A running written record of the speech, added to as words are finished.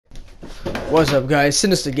What's up, guys?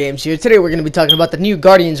 Sinister Games here. Today we're going to be talking about the new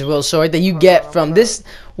Guardian's Will sword that you get from this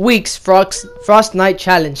week's Fortnite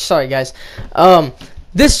challenge. Sorry, guys.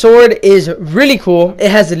 This sword is really cool.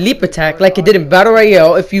 It has a leap attack like it did in Battle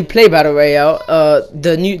Royale. If you play Battle Royale,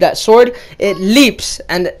 that sword, it leaps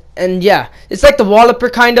and yeah, it's like the Walloper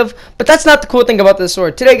kind of, but that's not the cool thing about this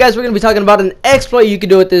sword. Today, guys, we're going to be talking about an exploit you can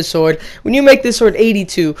do with this sword. When you make this sword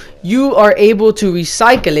 82, you are able to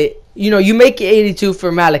recycle it. You know, you make it 82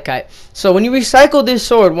 for Malachite. So when you recycle this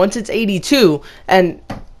sword, once it's 82, and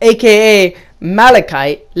aka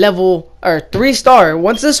Malachite level or 3-star,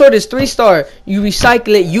 once this sword is 3-star, you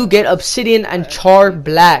recycle it, you get obsidian and char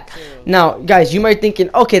black. Now, guys, you might thinking,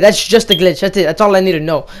 okay, that's just a glitch. That's it. That's all I need to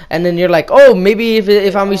know. And then you're like, oh, maybe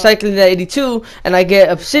if I'm recycling that 82 and I get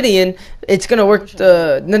obsidian, it's gonna work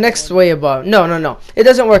the next way above. No, it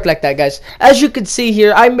doesn't work like that, guys. As you can see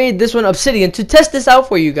here, I made this one obsidian to test this out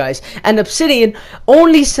for you guys, and obsidian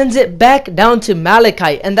only sends it back down to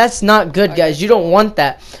Malachite, and that's not good, guys. You don't want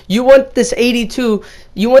that. You want this 82,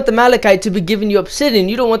 you want the Malachite to be giving you obsidian.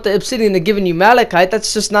 You don't want the obsidian to giving you Malachite.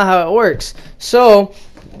 That's just not how it works. So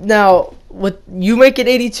now, what you make it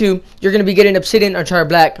 82, you're gonna be getting obsidian or char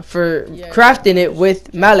black for crafting it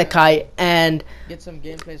with Malachite and get some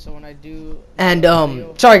gameplay. So when I do, and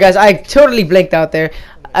sorry guys, I totally blanked out there.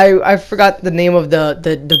 I forgot the name of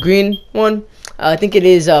the green one. I think it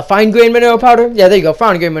is fine grain mineral powder. Yeah, there you go,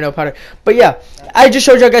 fine grain mineral powder. But yeah, I just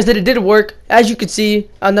showed you guys that it did work. As you can see,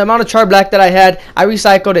 on the amount of char black that I had, I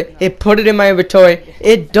recycled it. It put it in my inventory.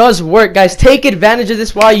 It does work, guys. Take advantage of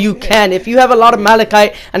this while you can. If you have a lot of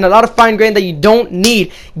Malachite and a lot of fine grain that you don't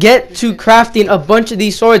need, get to crafting a bunch of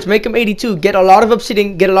these swords. Make them 82. Get a lot of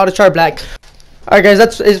obsidian. Get a lot of char black. Alright, guys,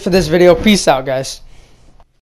 that's it for this video. Peace out, guys.